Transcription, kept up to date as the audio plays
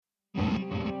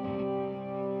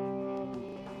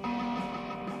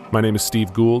My name is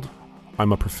Steve Gould.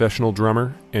 I'm a professional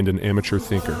drummer and an amateur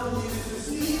thinker.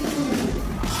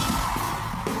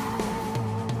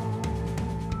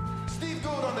 Steve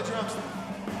Gould on the drums.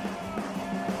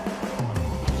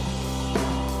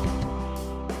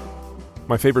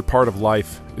 My favorite part of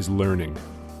life is learning,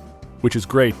 which is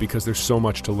great because there's so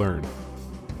much to learn.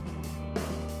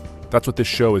 That's what this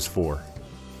show is for.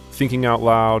 Thinking out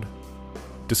loud,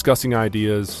 discussing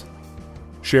ideas,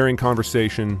 sharing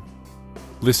conversation,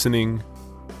 listening,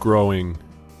 growing,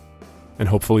 and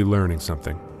hopefully learning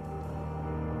something.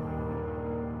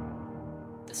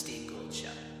 The Steve Gould Show.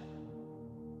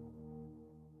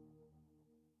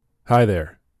 Hi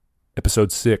there.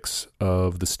 Episode 6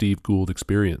 of the Steve Gould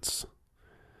Experience.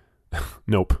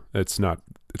 Nope, it's not.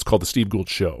 It's called the Steve Gould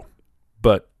Show.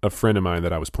 But a friend of mine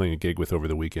that I was playing a gig with over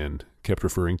the weekend kept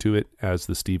referring to it as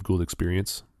the Steve Gould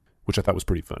Experience, which I thought was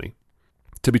pretty funny.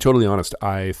 To be totally honest,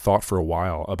 I thought for a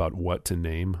while about what to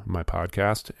name my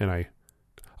podcast, and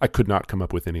I could not come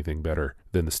up with anything better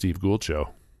than the Steve Gould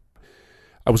Show.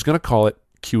 I was going to call it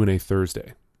Q+A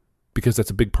Thursday, because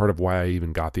that's a big part of why I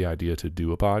even got the idea to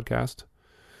do a podcast.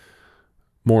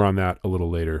 More on that a little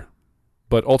later.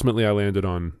 But ultimately, I landed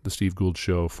on the Steve Gould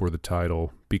Show for the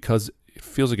title because it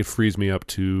feels like it frees me up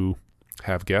to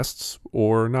have guests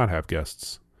or not have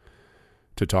guests,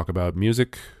 to talk about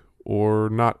music or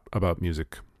not about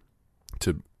music,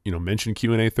 to mention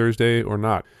Q&A Thursday or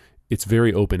not. It's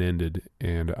very open-ended,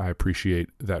 and I appreciate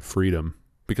that freedom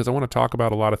because I want to talk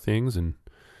about a lot of things and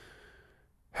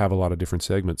have a lot of different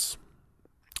segments.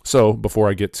 So before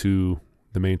I get to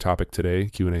the main topic today,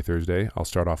 Q&A Thursday, I'll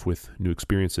start off with new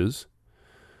experiences,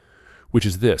 which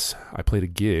is this. I played a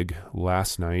gig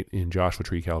last night in Joshua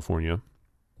Tree, California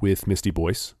with Misty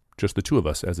Boyce, just the two of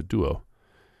us as a duo.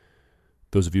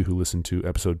 Those of you who listened to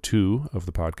episode 2 of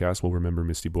the podcast will remember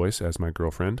Misty Boyce as my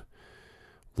girlfriend.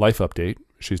 Life update,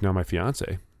 she's now my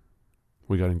fiance.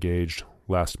 We got engaged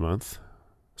last month,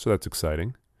 so that's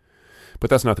exciting. But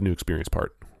that's not the new experience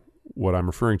part. What I'm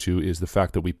referring to is the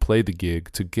fact that we played the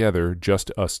gig together, just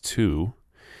us two,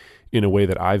 in a way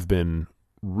that I've been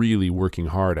really working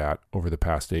hard at over the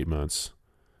past 8 months.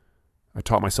 I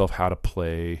taught myself how to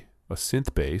play a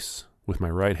synth bass with my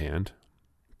right hand,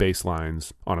 bass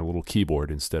lines on a little keyboard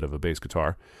instead of a bass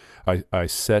guitar. I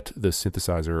set the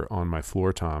synthesizer on my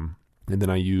floor tom, and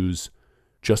then I use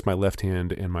just my left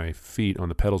hand and my feet on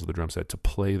the pedals of the drum set to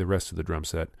play the rest of the drum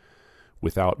set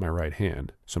without my right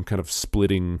hand. So I'm kind of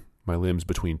splitting my limbs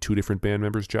between two different band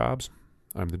members' jobs.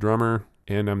 I'm the drummer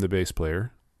and I'm the bass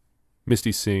player.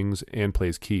 Misty sings and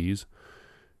plays keys.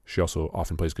 She also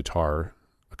often plays guitar,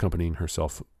 accompanying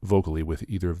herself vocally with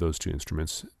either of those two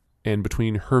instruments. And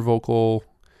between her vocal,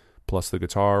 plus the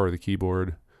guitar or the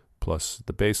keyboard, plus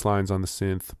the bass lines on the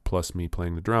synth, plus me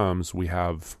playing the drums, we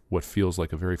have what feels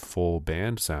like a very full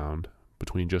band sound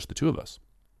between just the two of us.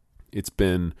 It's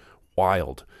been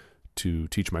wild to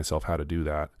teach myself how to do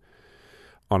that.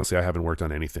 Honestly, I haven't worked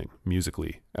on anything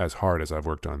musically as hard as I've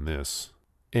worked on this.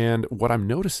 And what I'm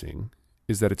noticing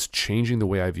is that it's changing the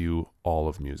way I view all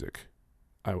of music.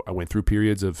 I went through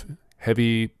periods of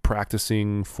heavy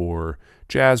practicing for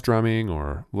jazz drumming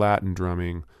or Latin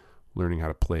drumming, learning how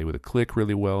to play with a click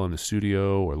really well in the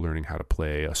studio, or learning how to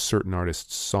play a certain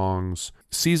artist's songs.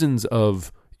 Seasons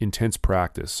of intense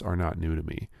practice are not new to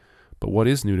me. But what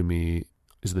is new to me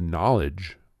is the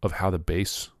knowledge of how the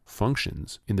bass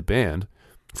functions in the band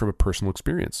from a personal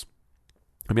experience.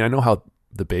 I mean, I know how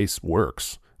the bass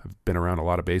works. I've been around a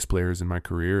lot of bass players in my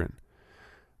career, and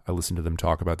I listen to them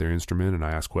talk about their instrument, and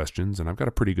I ask questions, and I've got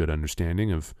a pretty good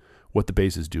understanding of what the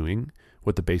bass is doing,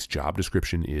 what the bass job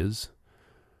description is,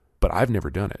 but I've never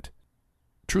done it.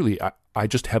 Truly, I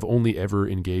just have only ever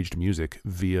engaged music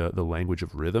via the language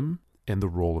of rhythm and the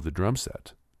role of the drum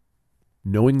set.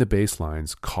 Knowing the bass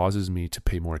lines causes me to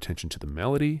pay more attention to the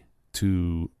melody,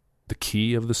 to the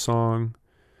key of the song,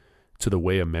 to the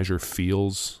way a measure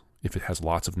feels, if it has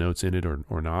lots of notes in it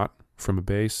or not from a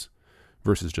bass,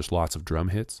 versus just lots of drum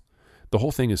hits. The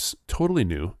whole thing is totally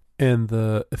new, and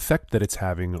the effect that it's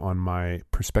having on my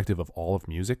perspective of all of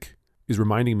music is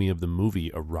reminding me of the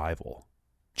movie Arrival.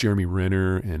 Jeremy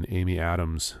Renner and Amy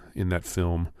Adams in that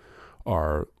film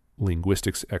are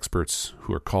linguistics experts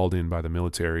who are called in by the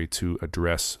military to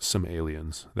address some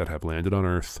aliens that have landed on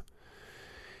Earth.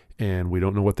 And we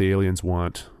don't know what the aliens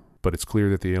want, but it's clear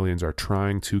that the aliens are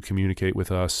trying to communicate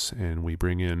with us, and we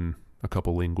bring in a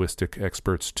couple linguistic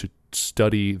experts to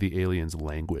study the aliens'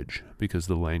 language, because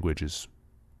the language is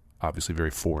obviously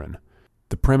very foreign.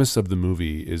 The premise of the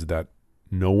movie is that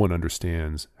no one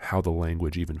understands how the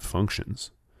language even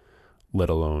functions, let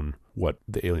alone what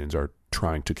the aliens are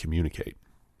trying to communicate.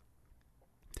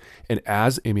 And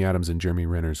as Amy Adams and Jeremy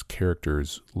Renner's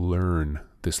characters learn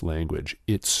this language,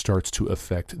 it starts to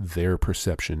affect their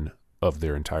perception of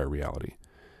their entire reality.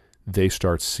 They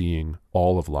start seeing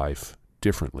all of life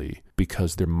differently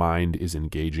because their mind is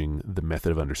engaging the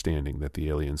method of understanding that the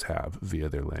aliens have via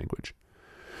their language,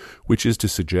 which is to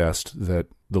suggest that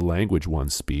the language one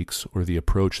speaks or the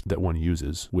approach that one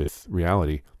uses with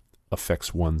reality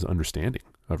affects one's understanding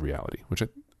of reality, which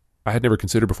I had never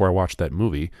considered before I watched that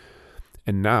movie.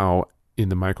 And now, in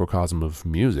the microcosm of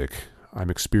music,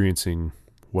 I'm experiencing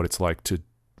what it's like to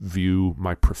view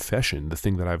my profession, the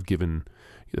thing that I've given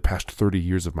the past 30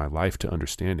 years of my life to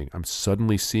understanding. I'm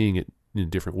suddenly seeing it in a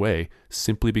different way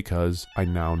simply because I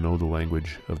now know the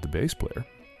language of the bass player.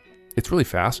 It's really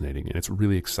fascinating and it's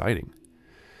really exciting.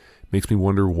 Makes me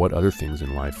wonder what other things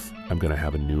in life I'm going to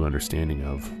have a new understanding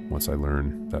of once I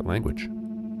learn that language.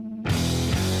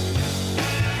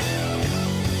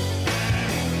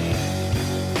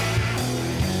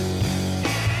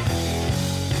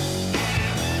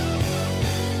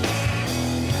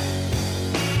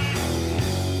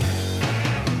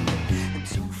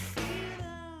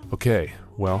 Okay,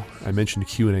 well, I mentioned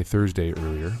Q+A Thursday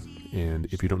earlier, and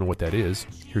if you don't know what that is,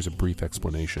 here's a brief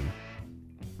explanation.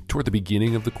 Toward the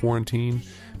beginning of the quarantine,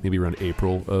 maybe around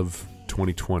April of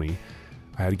 2020,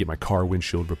 I had to get my car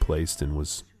windshield replaced and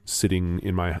was sitting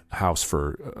in my house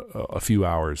for a few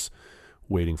hours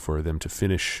waiting for them to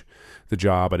finish the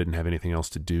job. I didn't have anything else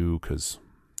to do because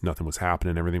nothing was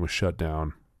happening. Everything was shut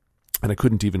down, and I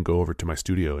couldn't even go over to my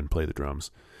studio and play the drums.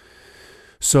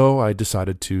 So I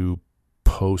decided to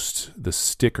post the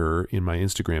sticker in my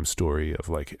Instagram story of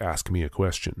like, ask me a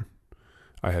question.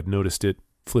 I had noticed it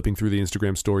flipping through the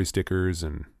Instagram story stickers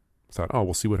and thought, oh,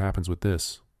 we'll see what happens with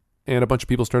this. And a bunch of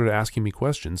people started asking me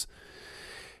questions,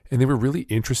 and they were really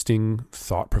interesting,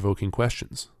 thought-provoking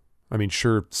questions. I mean,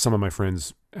 sure, some of my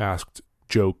friends asked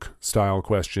joke-style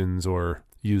questions or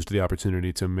used the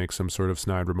opportunity to make some sort of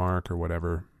snide remark or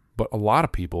whatever, but a lot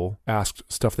of people asked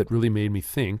stuff that really made me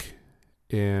think,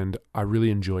 and I really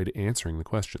enjoyed answering the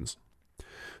questions.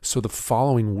 So the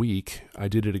following week, I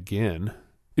did it again.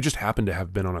 It just happened to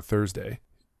have been on a Thursday,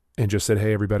 and just said,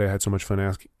 hey, everybody, I had so much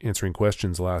fun answering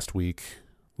questions last week.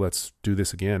 Let's do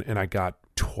this again. And I got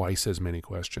twice as many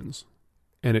questions.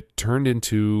 And it turned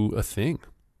into a thing.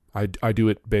 I do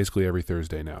it basically every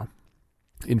Thursday now.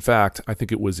 In fact, I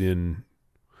think it was in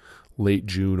late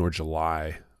June or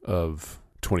July of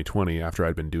 2020, after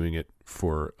I'd been doing it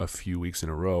for a few weeks in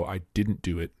a row, I didn't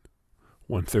do it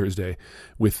one Thursday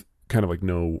with kind of like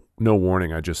no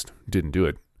warning. I just didn't do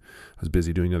it. I was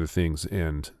busy doing other things,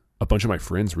 and a bunch of my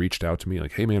friends reached out to me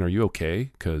like, hey man, are you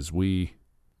okay? Because you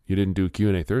didn't do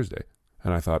Q+A Thursday.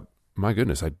 And I thought, my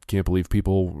goodness, I can't believe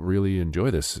people really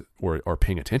enjoy this or are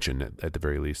paying attention at the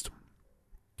very least.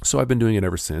 So I've been doing it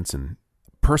ever since, and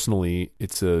personally,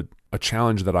 it's a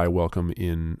challenge that I welcome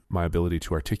in my ability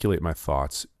to articulate my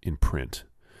thoughts in print.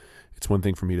 It's one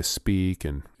thing for me to speak,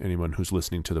 and anyone who's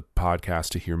listening to the podcast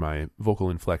to hear my vocal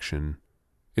inflection.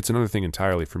 It's another thing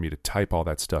entirely for me to type all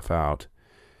that stuff out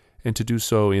and to do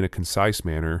so in a concise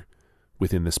manner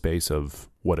within the space of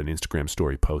what an Instagram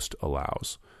story post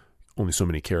allows. Only so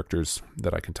many characters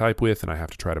that I can type with, and I have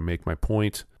to try to make my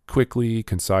point quickly,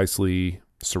 concisely,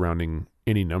 surrounding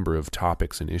any number of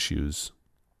topics and issues.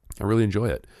 I really enjoy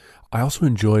it. I also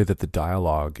enjoy that the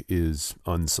dialogue is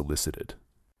unsolicited.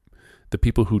 The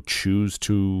people who choose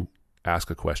to ask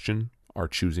a question are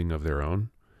choosing of their own,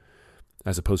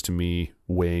 as opposed to me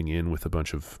weighing in with a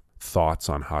bunch of thoughts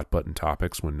on hot button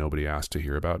topics when nobody asked to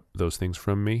hear about those things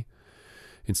from me.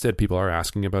 Instead, people are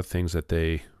asking about things that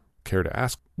they care to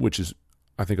ask, which is,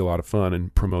 I think, a lot of fun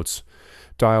and promotes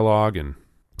dialogue and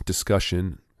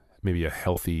discussion, maybe a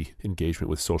healthy engagement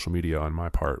with social media on my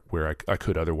part, where I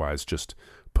could otherwise just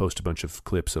post a bunch of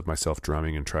clips of myself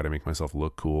drumming and try to make myself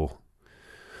look cool,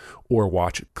 or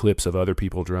watch clips of other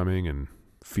people drumming and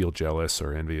feel jealous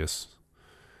or envious.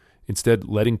 Instead,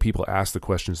 letting people ask the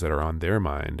questions that are on their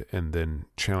mind and then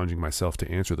challenging myself to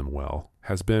answer them well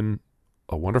has been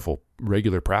a wonderful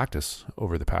regular practice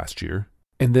over the past year.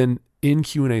 And then in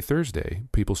Q+A Thursday,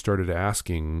 people started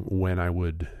asking when I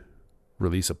would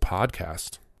release a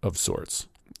podcast of sorts,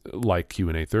 like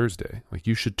Q+A Thursday. Like,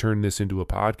 you should turn this into a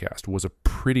podcast, was a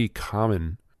pretty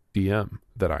common DM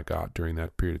that I got during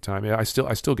that period of time. Yeah, I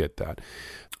still get that.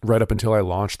 Right up until I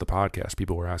launched the podcast,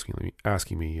 people were asking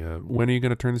me, when are you going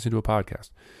to turn this into a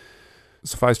podcast?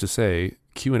 Suffice to say,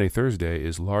 Q+A Thursday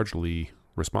is largely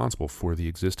responsible for the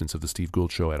existence of the Steve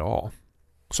Gould Show at all.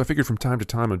 So I figured from time to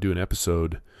time I'd do an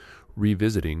episode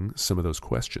revisiting some of those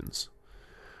questions.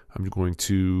 I'm going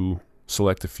to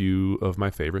select a few of my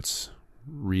favorites,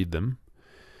 read them,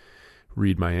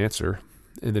 read my answer,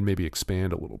 and then maybe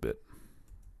expand a little bit.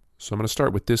 So I'm going to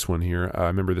start with this one here. I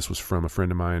remember this was from a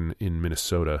friend of mine in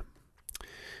Minnesota.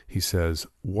 He says,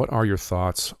 what are your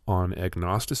thoughts on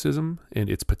agnosticism and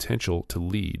its potential to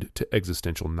lead to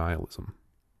existential nihilism?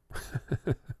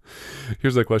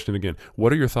 Here's that question again.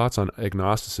 What are your thoughts on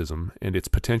agnosticism and its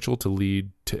potential to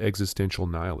lead to existential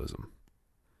nihilism?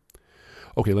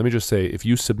 Okay, let me just say, if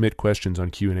you submit questions on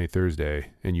Q+A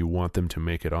Thursday and you want them to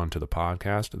make it onto the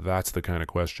podcast, that's the kind of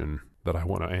question that I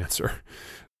want to answer.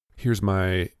 Here's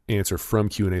my answer from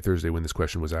Q+A Thursday when this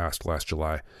question was asked last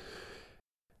July.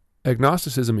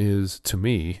 Agnosticism is, to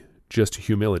me, just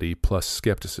humility plus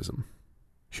skepticism.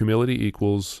 Humility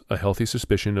equals a healthy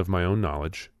suspicion of my own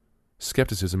knowledge.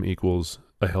 Skepticism equals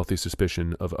a healthy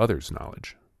suspicion of others'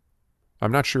 knowledge.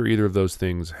 I'm not sure either of those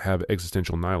things have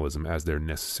existential nihilism as their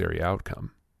necessary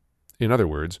outcome. In other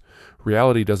words,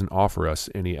 reality doesn't offer us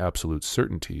any absolute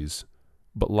certainties,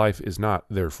 but life is not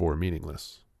therefore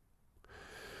meaningless.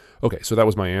 Okay, so that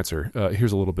was my answer.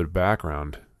 Here's a little bit of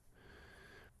background.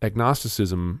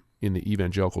 Agnosticism in the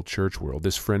evangelical church world,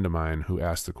 this friend of mine who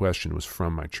asked the question was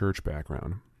from my church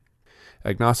background.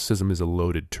 Agnosticism is a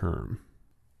loaded term.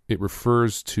 It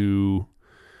refers to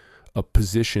a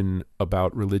position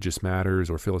about religious matters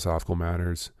or philosophical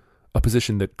matters, a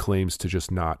position that claims to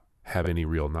just not have any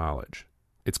real knowledge.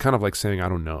 It's kind of like saying, I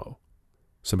don't know.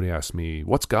 Somebody asks me,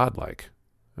 what's God like?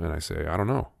 And I say, I don't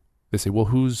know. They say, well,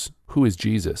 who is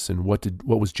Jesus and what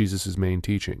was Jesus' main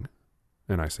teaching?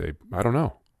 And I say, I don't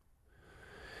know.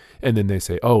 And then they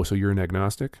say, oh, so you're an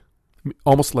agnostic?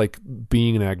 Almost like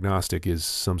being an agnostic is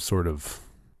some sort of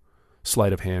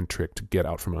sleight of hand trick to get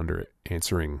out from under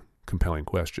answering compelling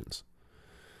questions.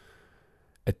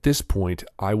 At this point,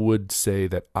 I would say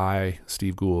that I,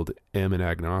 Steve Gould, am an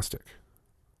agnostic.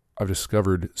 I've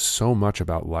discovered so much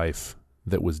about life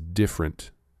that was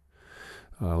different.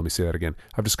 Let me say that again.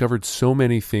 I've discovered so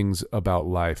many things about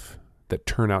life that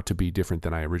turn out to be different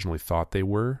than I originally thought they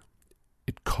were.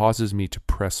 It causes me to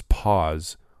press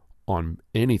pause on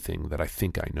anything that I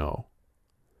think I know.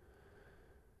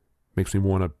 Makes me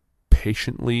want to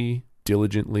patiently,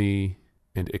 diligently,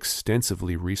 and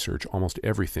extensively research almost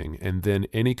everything, and then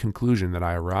any conclusion that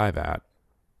I arrive at,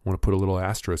 I want to put a little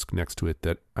asterisk next to it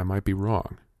that I might be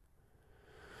wrong.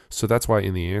 So that's why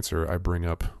in the answer I bring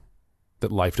up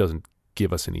that life doesn't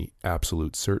give us any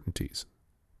absolute certainties.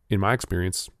 In my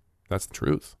experience, that's the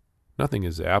truth. Nothing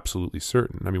is absolutely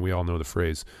certain. I mean, we all know the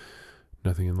phrase,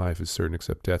 nothing in life is certain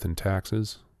except death and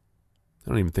taxes. I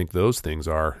don't even think those things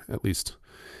are, at least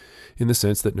in the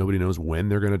sense that nobody knows when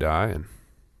they're going to die, and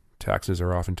taxes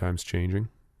are oftentimes changing.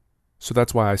 So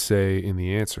that's why I say in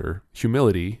the answer,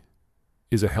 humility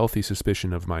is a healthy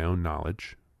suspicion of my own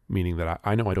knowledge, meaning that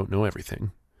I know I don't know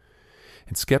everything.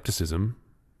 And skepticism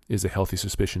is a healthy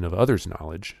suspicion of others'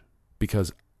 knowledge,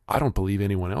 because I don't believe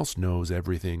anyone else knows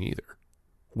everything either.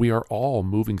 We are all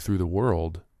moving through the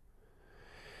world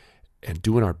and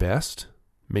doing our best,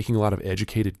 making a lot of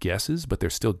educated guesses, but they're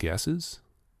still guesses.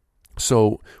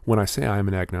 So when I say I'm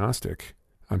an agnostic,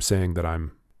 I'm saying that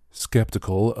I'm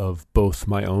skeptical of both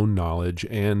my own knowledge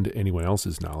and anyone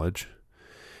else's knowledge.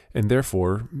 And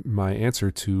therefore, my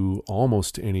answer to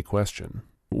almost any question,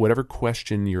 whatever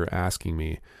question you're asking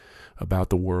me about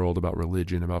the world, about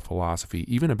religion, about philosophy,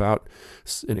 even about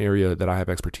an area that I have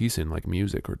expertise in, like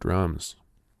music or drums,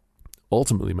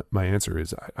 ultimately my answer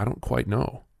is I don't quite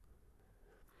know.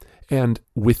 And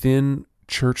within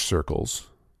church circles,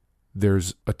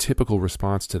 there's a typical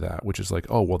response to that, which is like,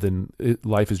 oh, well, then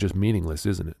life is just meaningless,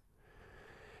 isn't it?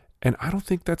 And I don't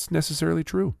think that's necessarily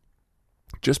true.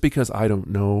 Just because I don't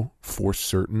know for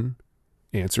certain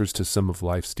answers to some of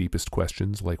life's deepest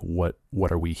questions, like what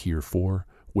are we here for?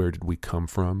 Where did we come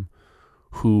from?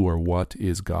 Who or what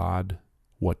is God?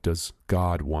 What does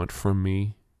God want from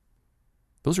me?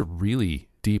 Those are really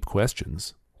deep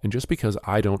questions. And just because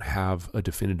I don't have a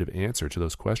definitive answer to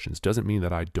those questions doesn't mean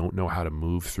that I don't know how to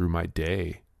move through my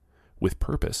day with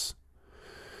purpose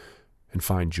and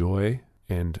find joy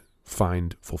and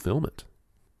find fulfillment.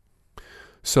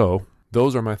 So,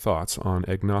 those are my thoughts on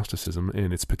agnosticism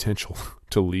and its potential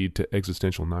to lead to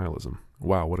existential nihilism.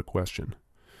 Wow, what a question.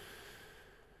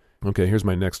 Okay, here's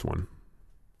my next one.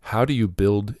 How do you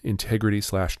build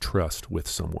integrity/trust with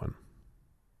someone?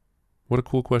 What a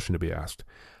cool question to be asked.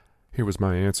 Here was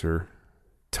my answer.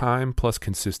 Time plus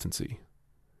consistency.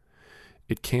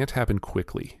 It can't happen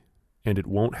quickly, and it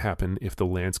won't happen if the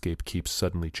landscape keeps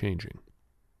suddenly changing.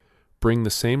 Bring the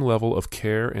same level of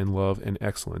care and love and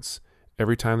excellence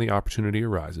every time the opportunity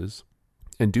arises,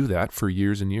 and do that for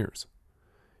years and years.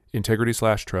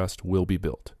 Integrity/trust will be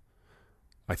built.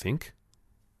 I think.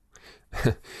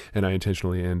 And I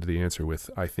intentionally end the answer with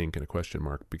I think and a question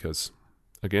mark because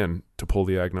again, to pull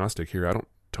the agnostic here, I don't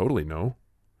totally know.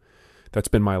 That's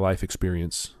been my life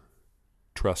experience.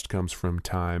 Trust comes from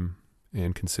time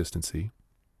and consistency.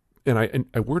 And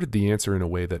I worded the answer in a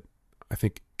way that I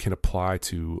think can apply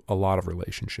to a lot of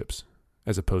relationships,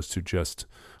 as opposed to just,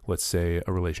 let's say,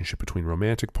 a relationship between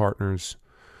romantic partners,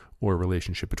 or a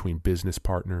relationship between business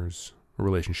partners, a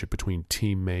relationship between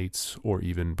teammates, or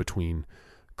even between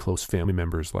close family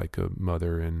members like a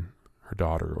mother and her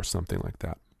daughter or something like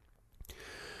that.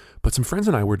 But some friends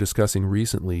and I were discussing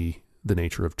recently the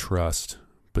nature of trust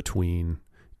between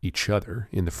each other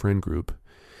in the friend group,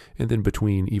 and then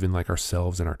between even like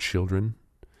ourselves and our children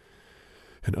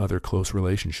and other close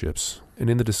relationships. And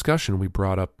in the discussion, we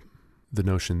brought up the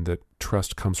notion that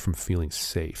trust comes from feeling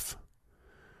safe,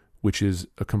 which is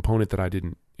a component that I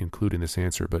didn't include in this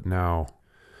answer, but now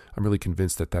I'm really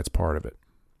convinced that that's part of it.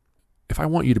 If I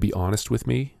want you to be honest with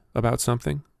me about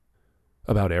something,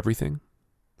 about everything,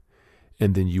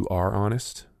 and then you are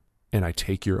honest, and I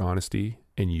take your honesty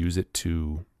and use it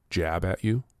to jab at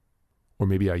you, or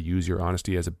maybe I use your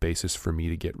honesty as a basis for me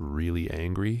to get really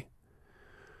angry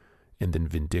and then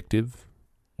vindictive,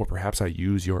 or perhaps I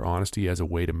use your honesty as a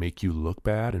way to make you look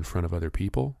bad in front of other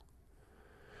people,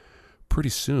 pretty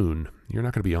soon you're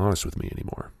not going to be honest with me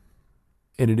anymore.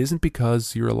 And it isn't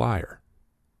because you're a liar.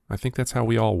 I think that's how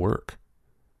we all work.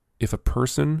 If a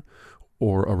person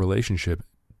or a relationship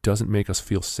doesn't make us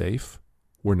feel safe,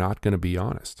 we're not going to be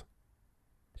honest.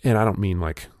 And I don't mean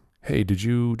like, hey, did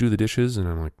you do the dishes? And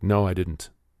I'm like, no, I didn't.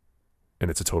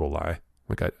 And it's a total lie.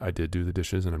 Like I did do the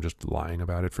dishes and I'm just lying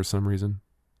about it for some reason.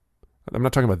 I'm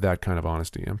not talking about that kind of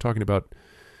honesty. I'm talking about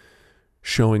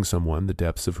showing someone the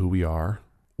depths of who we are,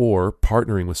 or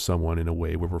partnering with someone in a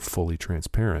way where we're fully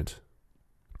transparent.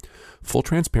 Full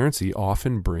transparency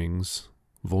often brings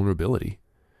vulnerability,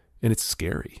 and it's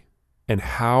scary. And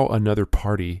how another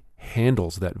party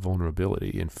handles that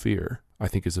vulnerability and fear, I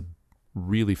think, is a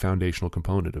really foundational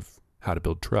component of how to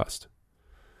build trust.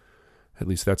 At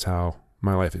least that's how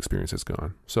my life experience has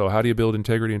gone. So how do you build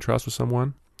integrity and trust with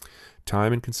someone?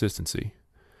 Time and consistency.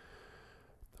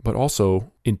 But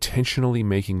also intentionally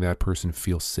making that person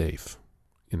feel safe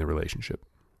in the relationship.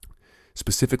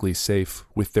 Specifically safe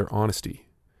with their honesty.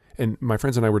 And my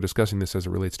friends and I were discussing this as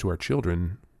it relates to our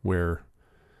children, where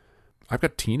I've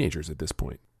got teenagers at this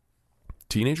point.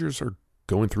 Teenagers are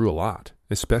going through a lot,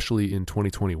 especially in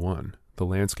 2021. The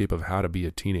landscape of how to be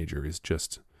a teenager is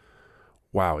just,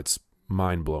 wow, it's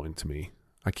mind-blowing to me.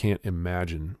 I can't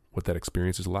imagine what that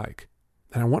experience is like.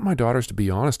 And I want my daughters to be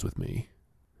honest with me.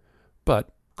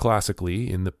 But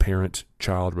classically, in the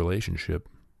parent-child relationship,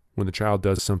 when the child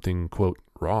does something, quote,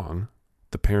 wrong,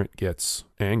 the parent gets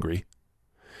angry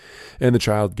and the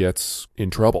child gets in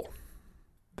trouble.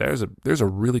 There's a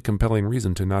really compelling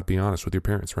reason to not be honest with your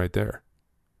parents right there.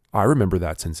 I remember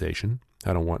that sensation.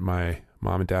 I don't want my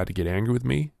mom and dad to get angry with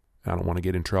me. I don't want to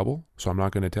get in trouble, so I'm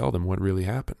not going to tell them what really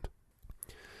happened.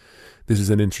 This is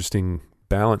an interesting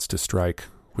balance to strike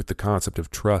with the concept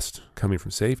of trust coming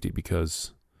from safety,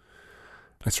 because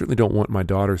I certainly don't want my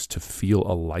daughters to feel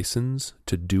a license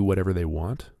to do whatever they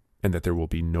want and that there will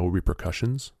be no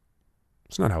repercussions.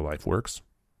 It's not how life works.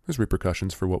 There's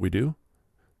repercussions for what we do.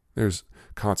 There's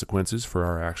consequences for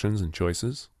our actions and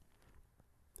choices.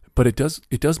 But it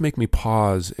does make me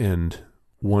pause and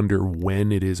wonder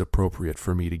when it is appropriate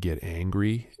for me to get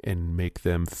angry and make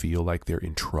them feel like they're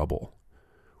in trouble.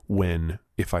 When,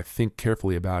 if I think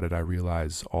carefully about it, I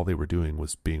realize all they were doing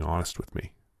was being honest with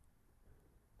me.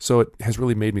 So it has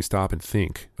really made me stop and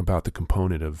think about the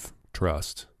component of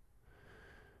trust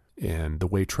and the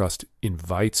way trust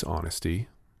invites honesty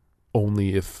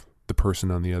only if the person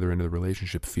on the other end of the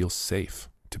relationship feels safe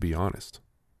to be honest.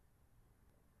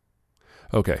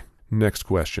 Okay, next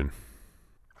question.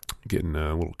 Getting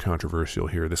a little controversial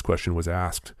here. This question was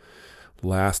asked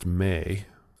last May,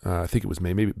 I think it was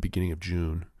May, maybe beginning of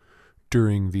June,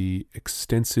 during the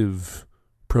extensive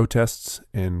protests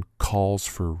and calls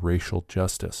for racial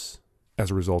justice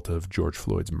as a result of George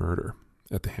Floyd's murder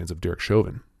at the hands of Derek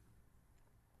Chauvin.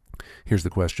 Here's the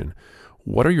question.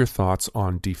 What are your thoughts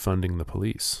on defunding the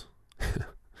police?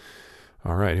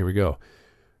 All right, here we go.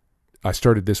 I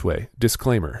started this way.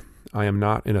 Disclaimer. I am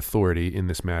not an authority in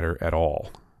this matter at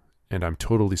all, and I'm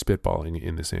totally spitballing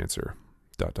in this answer. ...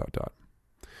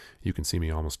 You can see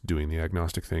me almost doing the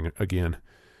agnostic thing again.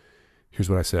 Here's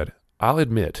what I said. I'll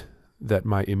admit that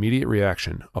my immediate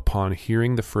reaction upon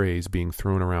hearing the phrase being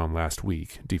thrown around last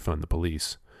week, defund the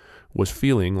police, was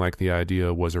feeling like the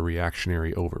idea was a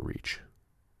reactionary overreach.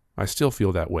 I still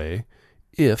feel that way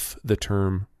if the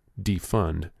term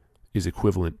defund is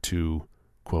equivalent to,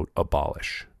 quote,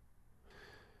 abolish.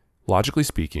 Logically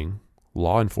speaking,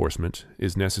 Law enforcement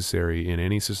is necessary in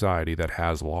any society that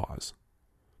has laws.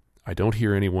 I don't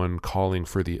hear anyone calling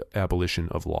for the abolition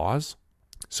of laws,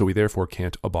 so we therefore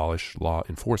can't abolish law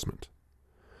enforcement.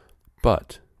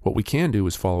 But what we can do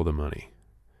is follow the money.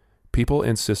 People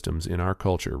and systems in our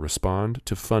culture respond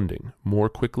to funding more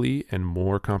quickly and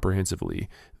more comprehensively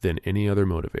than any other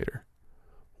motivator.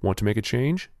 Want to make a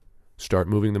change? Start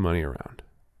moving the money around.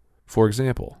 For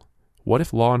example, what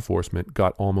if law enforcement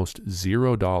got almost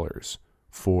 $0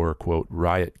 for, quote,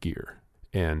 riot gear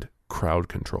and crowd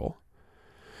control,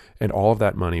 and all of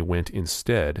that money went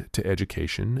instead to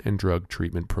education and drug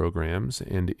treatment programs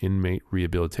and inmate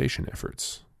rehabilitation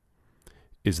efforts?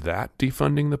 Is that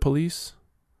defunding the police?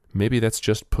 Maybe that's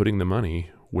just putting the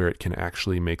money where it can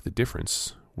actually make the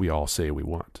difference we all say we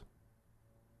want.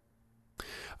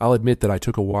 I'll admit that I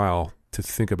took a while to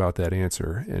think about that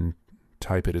answer and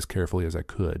type it as carefully as I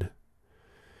could.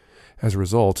 As a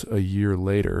result, a year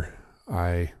later,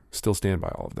 I still stand by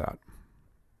all of that.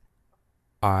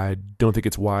 I don't think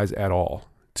it's wise at all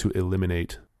to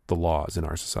eliminate the laws in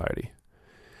our society.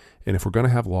 And if we're going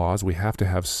to have laws, we have to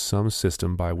have some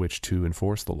system by which to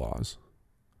enforce the laws.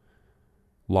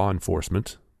 Law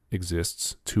enforcement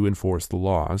exists to enforce the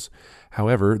laws.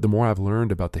 However, the more I've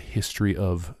learned about the history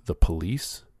of the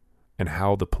police and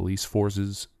how the police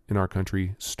forces in our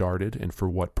country started and for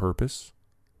what purpose,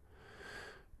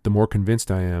 the more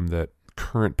convinced I am that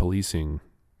current policing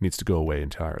needs to go away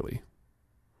entirely.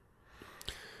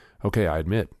 Okay, I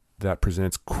admit that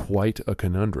presents quite a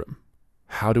conundrum.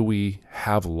 How do we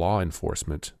have law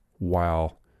enforcement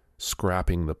while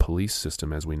scrapping the police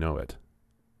system as we know it?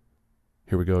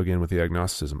 Here we go again with the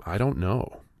agnosticism. I don't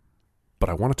know, but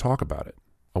I want to talk about it.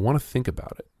 I want to think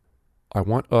about it. I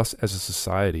want us as a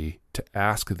society to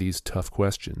ask these tough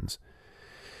questions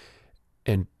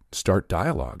and start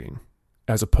dialoguing,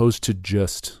 as opposed to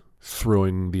just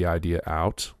throwing the idea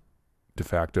out de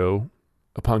facto.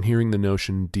 Upon hearing the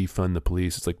notion, defund the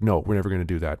police, it's like, no, we're never going to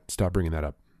do that. Stop bringing that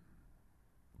up.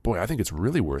 Boy, I think it's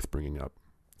really worth bringing up.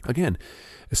 Again,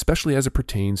 especially as it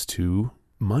pertains to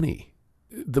money.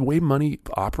 The way money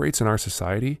operates in our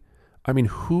society, I mean,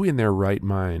 who in their right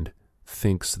mind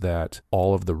thinks that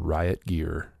all of the riot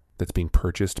gear that's being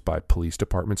purchased by police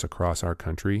departments across our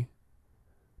country,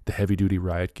 the heavy-duty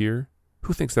riot gear,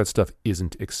 who thinks that stuff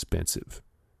isn't expensive?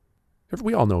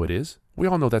 We all know it is. We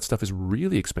all know that stuff is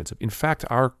really expensive. In fact,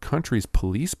 our country's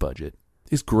police budget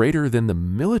is greater than the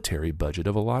military budget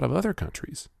of a lot of other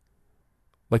countries.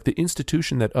 Like the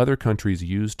institution that other countries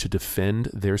use to defend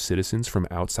their citizens from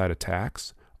outside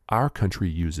attacks, our country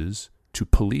uses to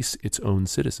police its own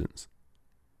citizens.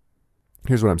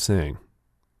 Here's what I'm saying.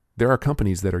 There are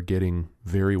companies that are getting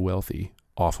very wealthy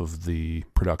off of the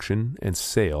production and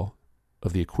sale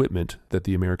of the equipment that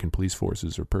the American police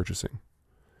forces are purchasing.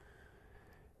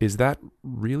 Is that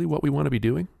really what we want to be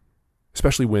doing?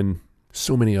 Especially when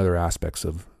so many other aspects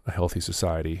of a healthy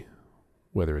society,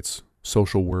 whether it's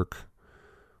social work,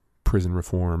 prison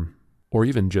reform, or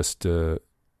even just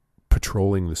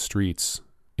patrolling the streets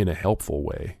in a helpful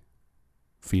way,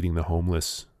 feeding the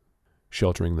homeless,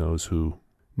 sheltering those who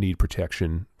need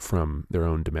protection from their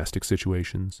own domestic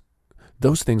situations.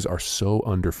 Those things are so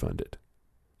underfunded.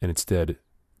 And instead,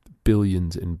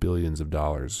 billions and billions of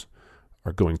dollars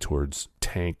are going towards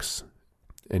tanks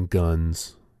and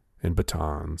guns and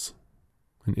batons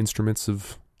and instruments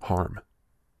of harm.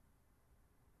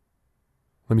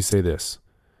 Let me say this.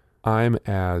 I'm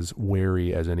as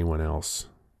wary as anyone else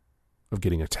of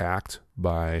getting attacked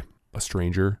by a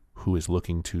stranger who is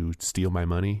looking to steal my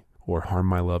money or harm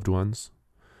my loved ones,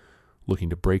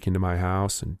 looking to break into my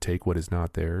house and take what is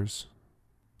not theirs.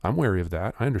 I'm wary of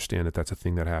that. I understand that that's a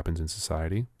thing that happens in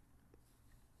society.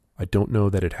 I don't know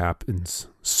that it happens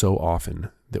so often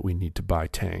that we need to buy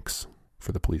tanks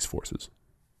for the police forces.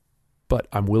 But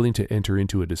I'm willing to enter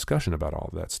into a discussion about all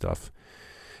of that stuff.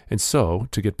 And so,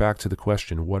 to get back to the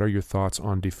question, what are your thoughts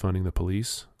on defunding the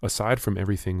police? Aside from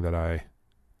everything that I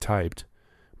typed,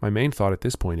 my main thought at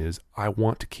this point is I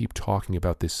want to keep talking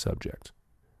about this subject.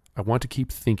 I want to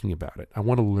keep thinking about it. I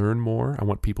want to learn more. I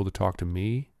want people to talk to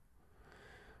me.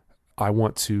 I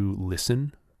want to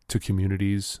listen to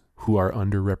communities who are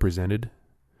underrepresented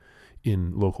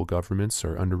in local governments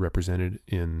or underrepresented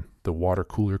in the water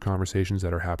cooler conversations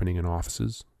that are happening in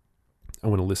offices. I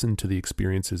want to listen to the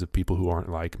experiences of people who aren't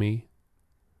like me.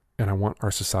 And I want our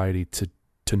society to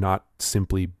not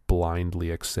simply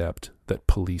blindly accept that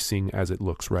policing as it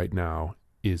looks right now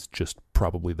is just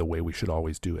probably the way we should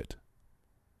always do it.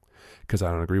 Because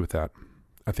I don't agree with that.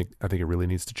 I think it really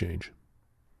needs to change.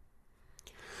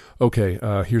 Okay,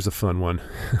 here's a fun one.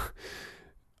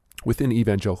 Within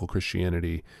evangelical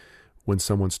Christianity, when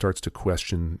someone starts to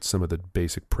question some of the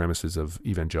basic premises of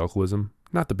evangelicalism,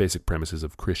 not the basic premises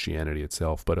of Christianity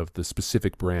itself, but of the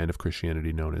specific brand of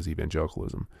Christianity known as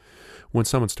evangelicalism. When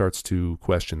someone starts to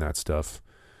question that stuff,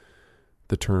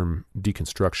 the term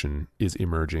deconstruction is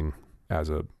emerging as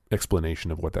an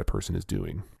explanation of what that person is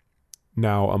doing.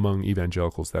 Now, among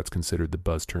evangelicals, that's considered the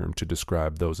buzz term to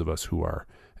describe those of us who are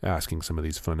asking some of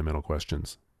these fundamental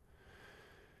questions.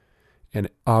 And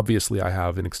obviously, I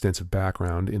have an extensive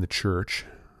background in the church.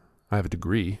 I have a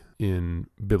degree in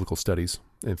biblical studies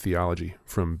and theology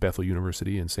from Bethel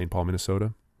University in St. Paul,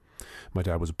 Minnesota. My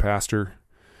dad was a pastor.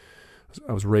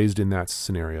 I was raised in that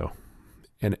scenario.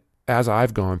 And as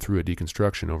I've gone through a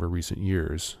deconstruction over recent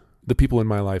years, the people in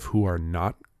my life who are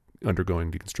not undergoing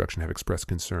deconstruction have expressed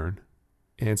concern.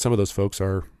 And some of those folks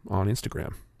are on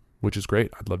Instagram, which is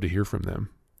great. I'd love to hear from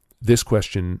them. This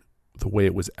question, the way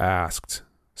it was asked,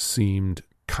 seemed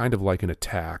kind of like an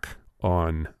attack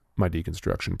on my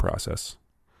deconstruction process.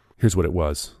 Here's what it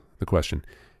was, the question.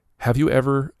 Have you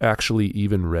ever actually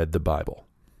even read the Bible?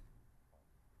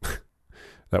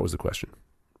 That was the question.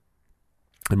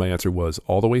 And my answer was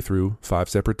all the way through, 5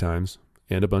 separate times,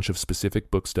 and a bunch of specific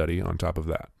book study on top of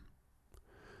that.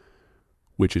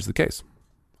 Which is the case.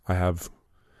 I have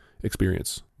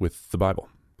experience with the Bible.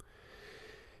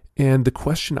 And the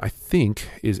question, I think,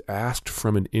 is asked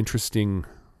from an interesting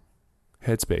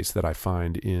headspace that I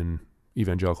find in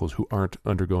evangelicals who aren't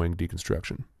undergoing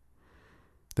deconstruction.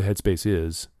 The headspace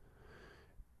is,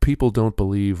 people don't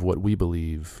believe what we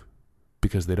believe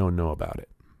because they don't know about it.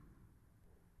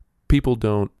 People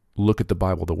don't look at the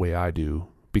Bible the way I do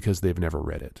because they've never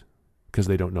read it, because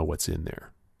they don't know what's in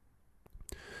there.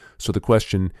 So the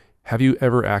question, have you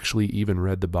ever actually even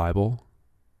read the Bible?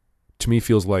 To me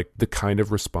feels like the kind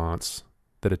of response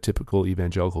that a typical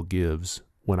evangelical gives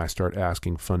when I start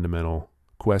asking fundamental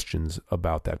questions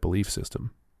about that belief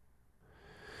system.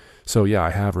 So yeah,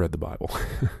 I have read the Bible.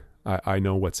 I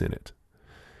know what's in it.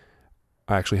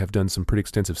 I actually have done some pretty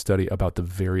extensive study about the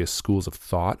various schools of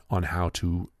thought on how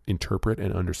to interpret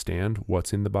and understand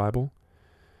what's in the Bible,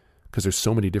 because there's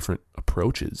so many different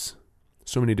approaches,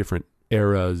 so many different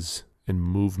eras and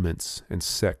movements and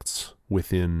sects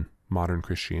within modern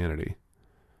Christianity.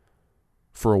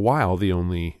 For a while, the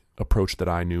only approach that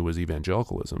I knew was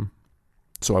evangelicalism,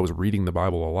 so I was reading the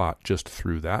Bible a lot just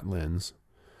through that lens.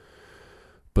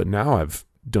 But now I've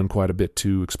done quite a bit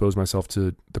to expose myself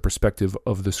to the perspective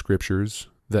of the scriptures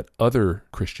that other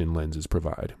Christian lenses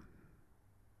provide.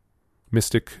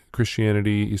 Mystic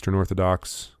Christianity, Eastern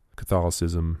Orthodox,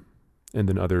 Catholicism, and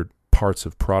then other parts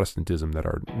of Protestantism that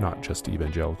are not just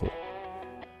evangelical.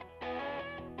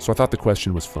 So I thought the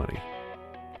question was funny.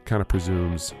 Kind of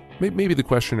presumes, maybe the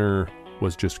questioner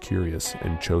was just curious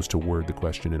and chose to word the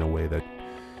question in a way that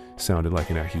sounded like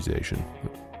an accusation.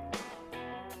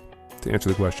 To answer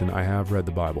the question, I have read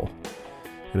the Bible.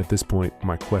 And at this point,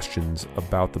 my questions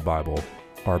about the Bible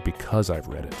are because I've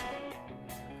read it,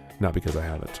 not because I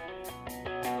haven't.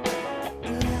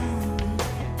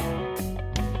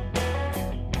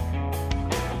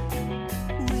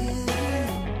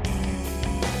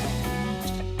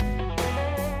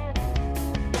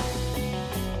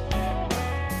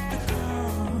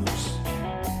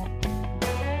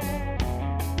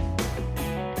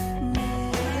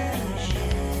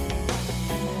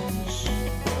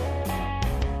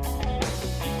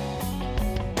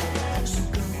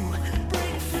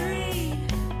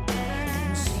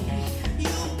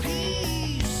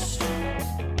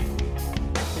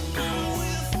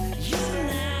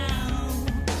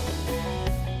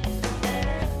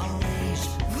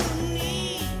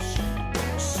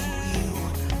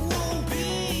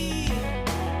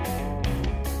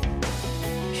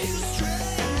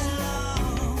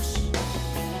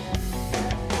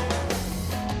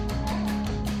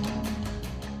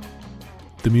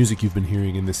 The music you've been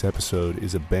hearing in this episode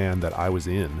is a band that I was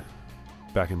in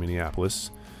back in Minneapolis.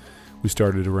 We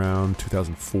started around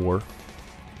 2004.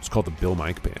 It's called the Bill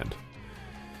Mike Band.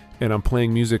 And I'm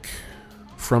playing music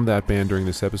from that band during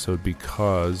this episode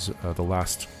because the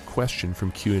last question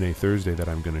from Q+A Thursday that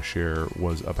I'm going to share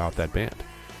was about that band.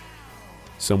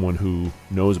 Someone who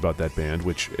knows about that band,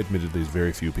 which admittedly is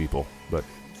very few people, but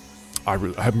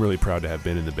I'm really proud to have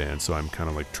been in the band, so I'm kind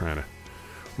of like trying to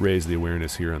raise the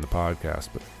awareness here on the podcast.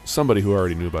 But somebody who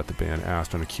already knew about the band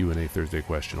asked on a Q&A Thursday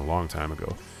question a long time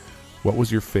ago, what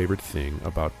was your favorite thing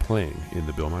about playing in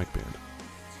the Bill Mike Band?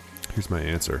 Here's my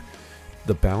answer.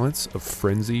 The balance of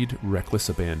frenzied, reckless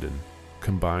abandon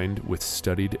combined with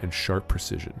studied and sharp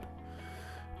precision.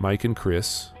 Mike and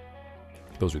Chris,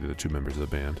 those are the 2 members of the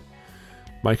band,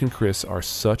 Mike and Chris are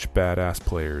such badass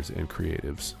players and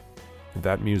creatives.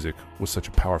 That music was such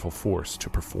a powerful force to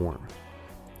perform.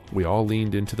 We all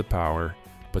leaned into the power,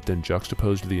 but then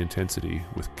juxtaposed the intensity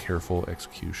with careful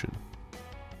execution.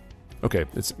 Okay,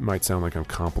 it might sound like I'm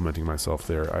complimenting myself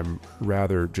there. I'm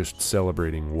rather just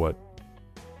celebrating what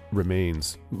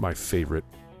remains my favorite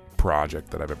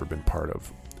project that I've ever been part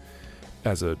of.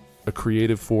 As a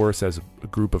creative force, as a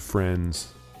group of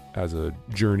friends, as a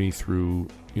journey through,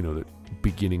 the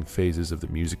beginning phases of the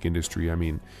music industry. I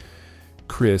mean,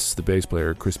 Chris, the bass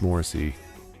player, Chris Morrissey,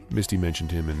 Misty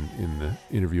mentioned him in the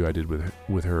interview I did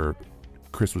with her.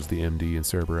 Chris was the MD in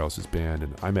Sarah Bareilles' band,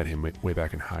 and I met him way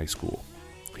back in high school.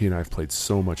 He and I have played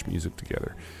so much music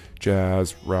together.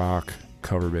 Jazz, rock,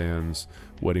 cover bands,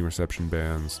 wedding reception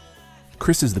bands.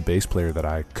 Chris is the bass player that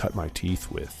I cut my teeth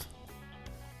with.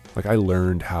 Like, I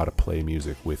learned how to play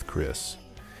music with Chris.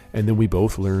 And then we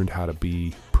both learned how to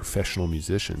be professional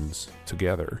musicians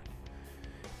together.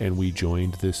 And we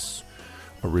joined this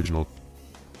original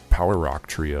power rock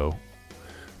trio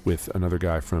with another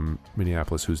guy from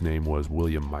Minneapolis whose name was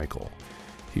William Michael.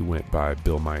 He went by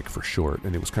Bill Mike for short,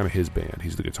 and it was kind of his band.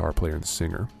 He's the guitar player and the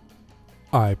singer.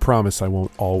 I promise I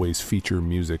won't always feature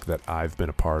music that I've been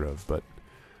a part of, but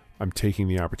I'm taking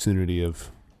the opportunity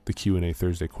of the Q+A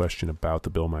Thursday question about the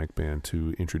Bill Mike Band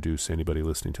to introduce anybody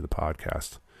listening to the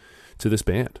podcast to this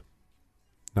band.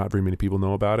 Not very many people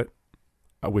know about it.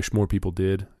 I wish more people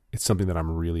did. It's something that I'm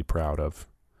really proud of.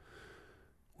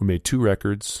 We made 2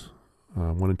 records,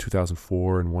 one in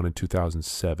 2004 and one in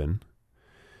 2007,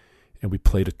 and we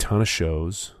played a ton of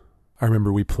shows. I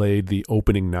remember we played the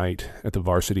opening night at the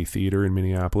Varsity Theater in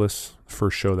Minneapolis,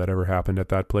 first show that ever happened at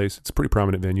that place. It's a pretty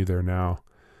prominent venue there now,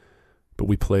 but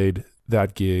we played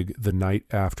that gig the night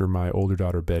after my older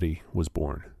daughter Betty was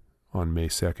born on May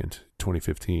 2nd,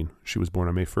 2015. She was born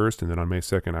on May 1st, and then on May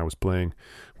 2nd I was playing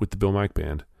with the Bill Mike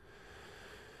Band.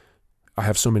 I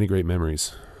have so many great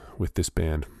memories with this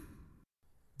band.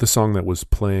 The song that was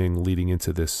playing leading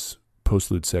into this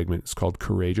postlude segment is called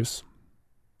Courageous.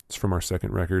 It's from our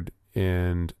second record,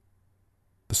 and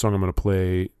the song I'm going to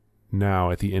play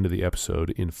now at the end of the episode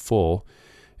in full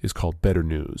is called Better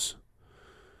News,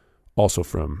 also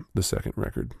from the second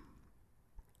record.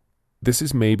 This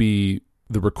is maybe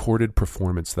the recorded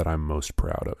performance that I'm most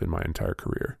proud of in my entire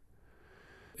career.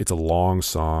 It's a long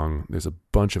song. There's a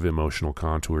bunch of emotional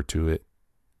contour to it,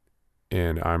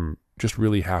 and I'm just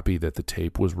really happy that the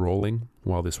tape was rolling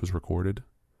while this was recorded.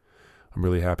 I'm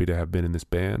really happy to have been in this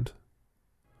band.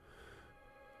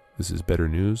 This is Better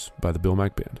News by the Bill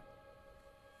Mike Band.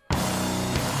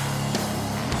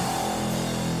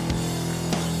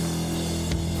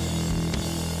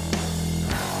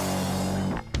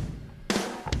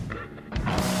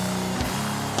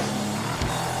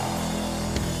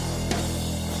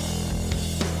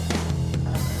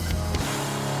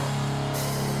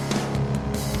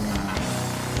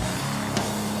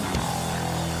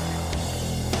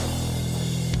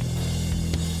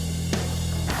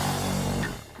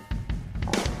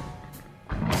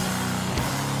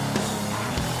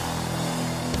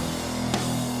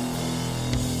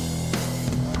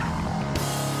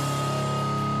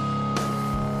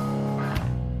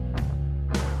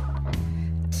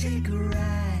 Take a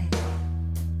ride,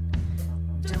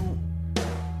 don't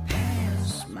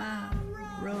pass my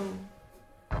road.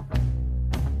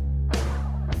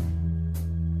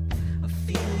 I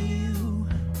feel you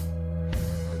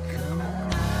coming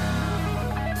on.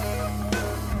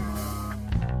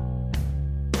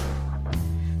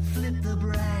 Flip the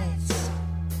brights,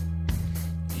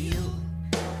 you'll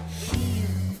hear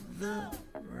the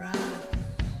rise.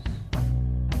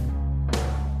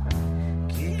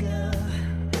 Kick up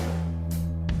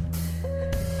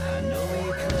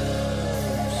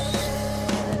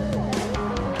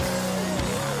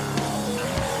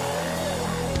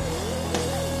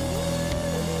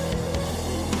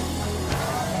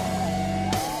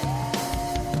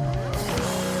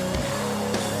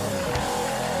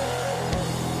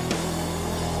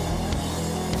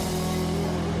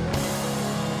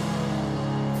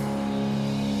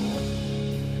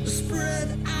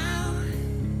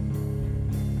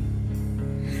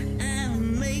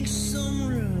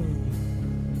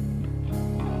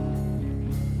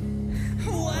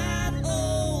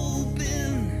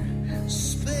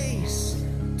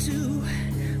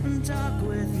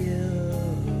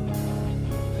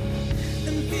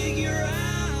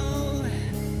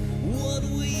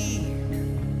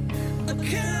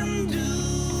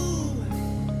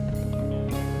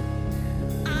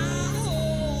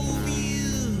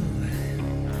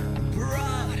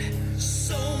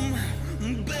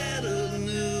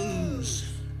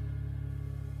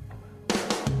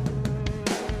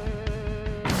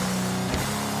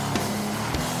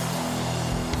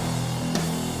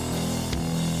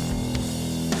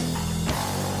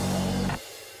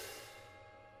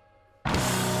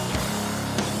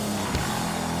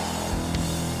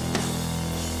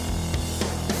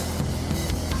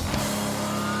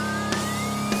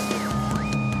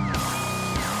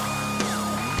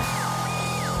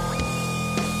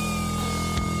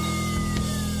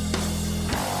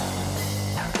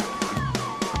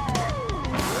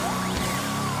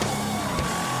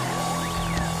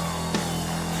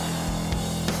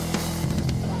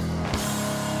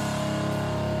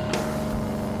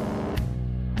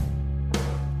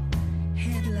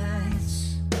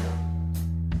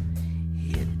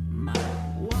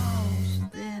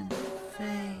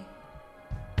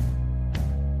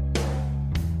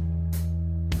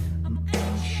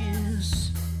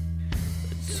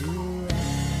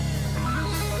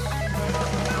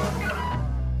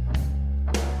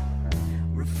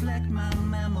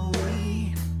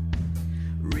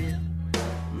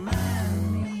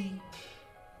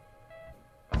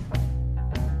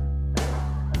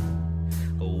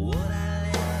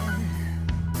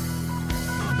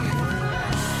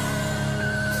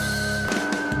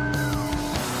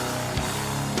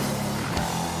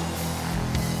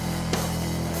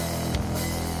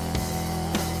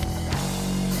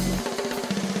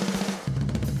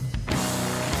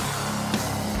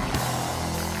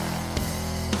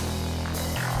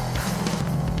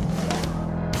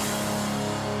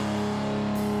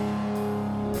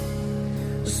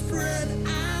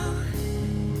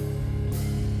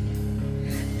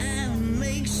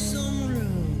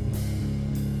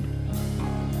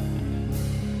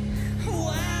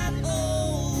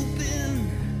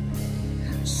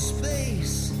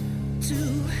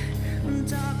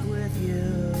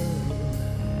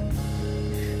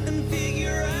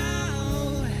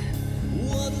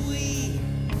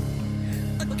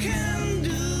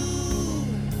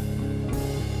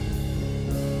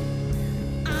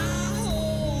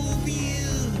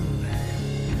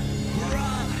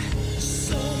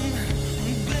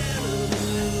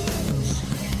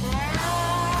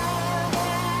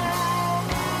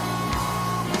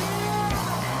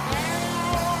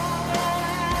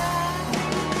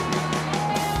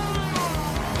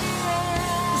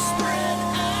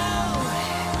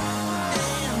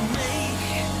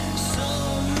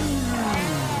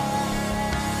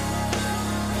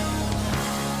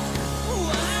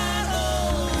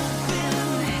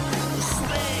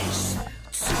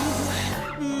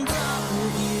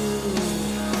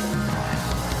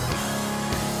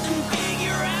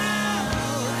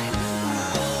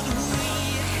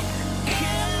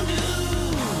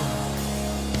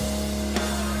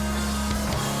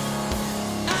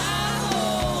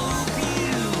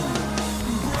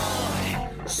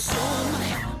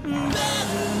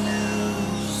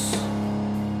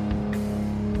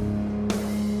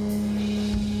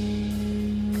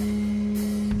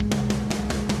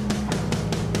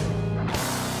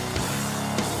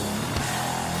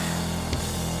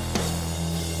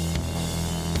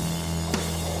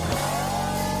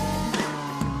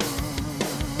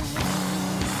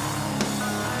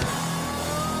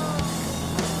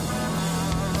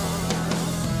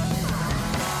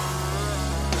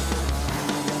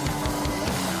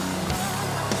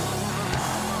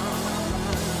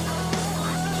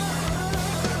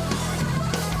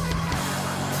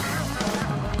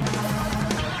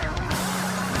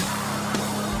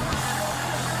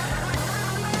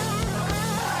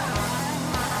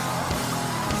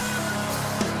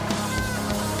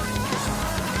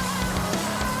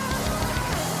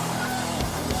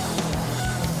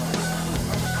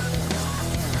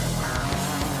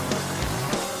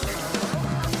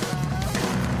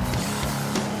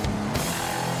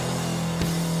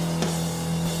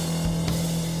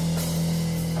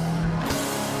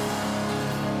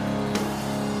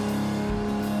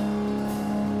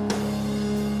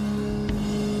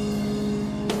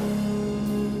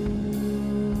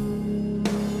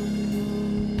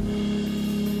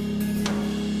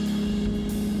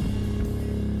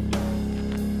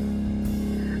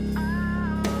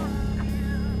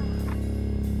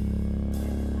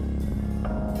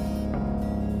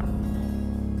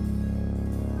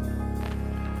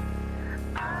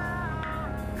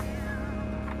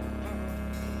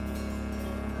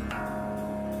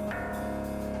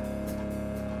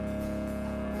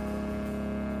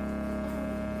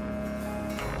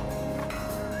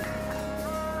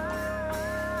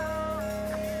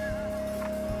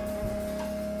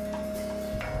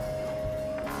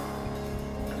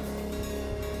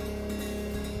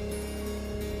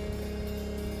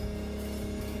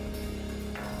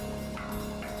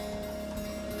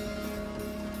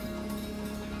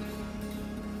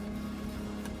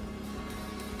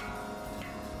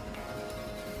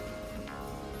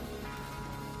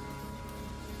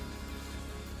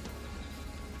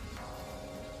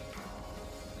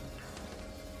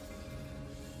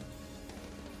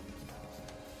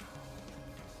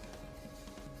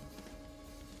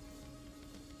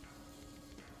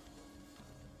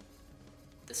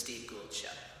The Steve Gould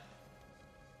Show.